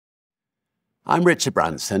I'm Richard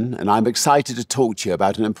Branson, and I'm excited to talk to you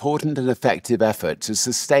about an important and effective effort to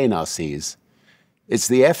sustain our seas. It's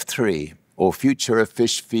the F3, or Future of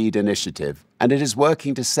Fish Feed Initiative, and it is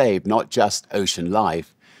working to save not just ocean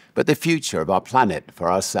life, but the future of our planet for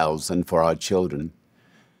ourselves and for our children.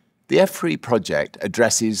 The F3 project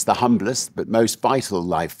addresses the humblest but most vital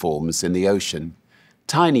life forms in the ocean,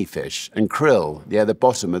 tiny fish and krill near the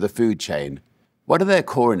bottom of the food chain. One of their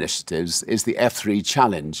core initiatives is the F3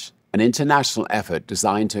 Challenge, an international effort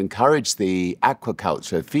designed to encourage the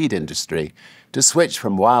aquaculture feed industry to switch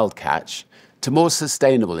from wild catch to more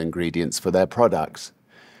sustainable ingredients for their products.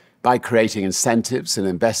 By creating incentives and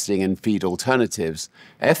investing in feed alternatives,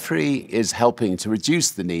 F3 is helping to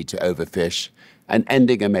reduce the need to overfish and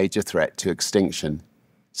ending a major threat to extinction.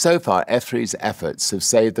 So far, F3's efforts have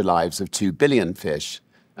saved the lives of 2 billion fish,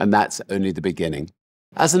 and that's only the beginning.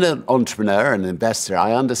 As an entrepreneur and investor,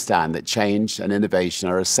 I understand that change and innovation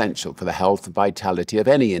are essential for the health and vitality of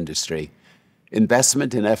any industry.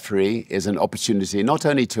 Investment in F3 is an opportunity not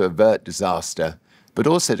only to avert disaster, but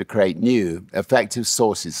also to create new, effective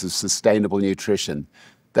sources of sustainable nutrition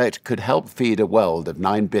that could help feed a world of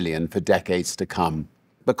 9 billion for decades to come.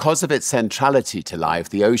 Because of its centrality to life,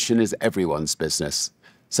 the ocean is everyone's business.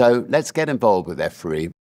 So let's get involved with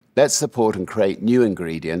F3. Let's support and create new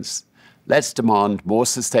ingredients. Let's demand more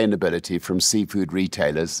sustainability from seafood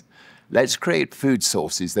retailers. Let's create food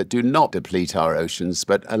sources that do not deplete our oceans,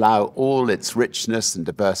 but allow all its richness and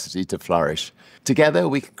diversity to flourish. Together,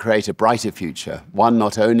 we can create a brighter future, one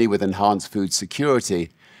not only with enhanced food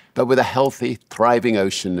security, but with a healthy, thriving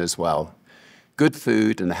ocean as well. Good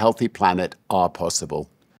food and a healthy planet are possible.